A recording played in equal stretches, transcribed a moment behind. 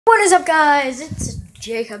What is up, guys? It's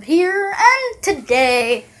Jacob here, and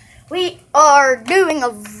today we are doing a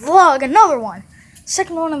vlog, another one,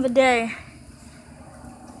 second one of the day.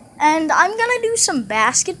 And I'm gonna do some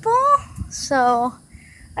basketball, so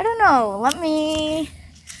I don't know. Let me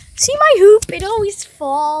see my hoop. It always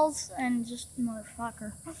falls, and just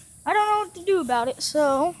motherfucker. I don't know what to do about it,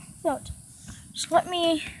 so just let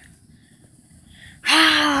me.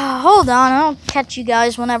 Hold on, I'll catch you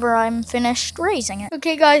guys whenever I'm finished raising it.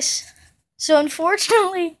 Okay, guys, so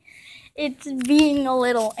unfortunately, it's being a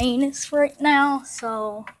little anus right now,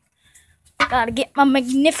 so I gotta get my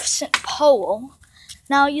magnificent pole.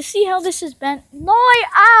 Now, you see how this is bent? Noi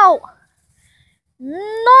out!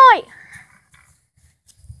 Noi!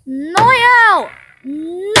 Noi out!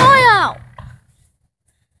 Noi out!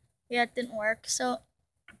 Yeah, it didn't work, so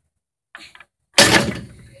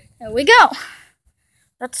there we go.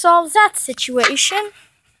 That solves that situation.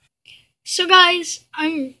 So guys,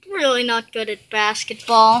 I'm really not good at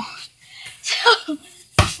basketball. So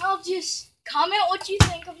I'll just comment what you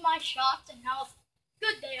think of my shots and how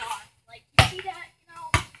good they are. Like, you see that,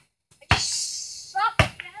 I just suck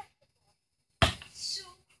at basketball. It's so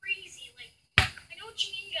crazy. Like, I know what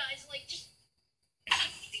you mean, guys. Like, just,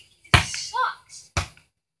 it sucks.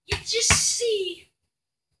 You just see,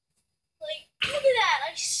 like, look at that.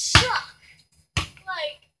 I suck.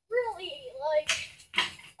 Like, really, like,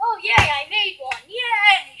 oh yay, I made one,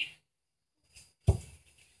 yay!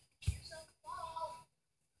 Here's a ball.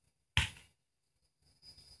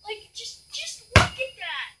 Like, just look at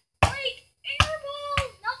that. Like, air ball,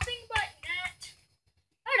 nothing but net.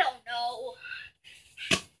 I don't know.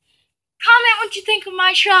 Comment what you think of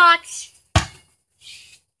my shots.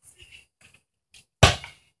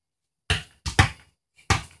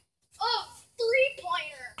 Oh,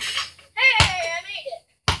 three-pointer. Hey, I made it.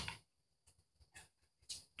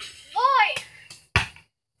 Boy, out.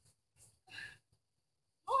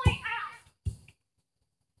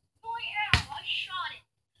 Boy, out. I shot it.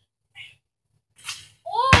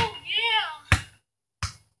 Oh, yeah.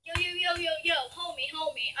 Yo,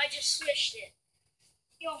 homie. I just swished it.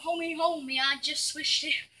 Yo, homie, I just swished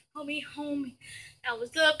it. Homie. That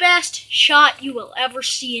was the best shot you will ever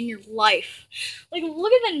see in your life. Like,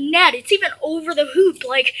 look at the net. It's even over the hoop.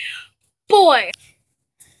 Like, boy.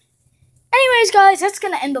 Anyways, guys, that's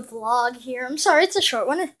going to end the vlog here. I'm sorry, it's a short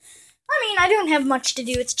one. I don't have much to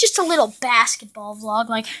do. It's just a little basketball vlog.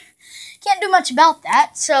 Like, can't do much about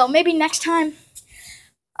that. So maybe next time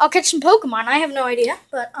I'll catch some Pokemon. I have no idea.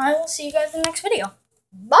 But I will see you guys in the next video.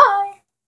 Bye!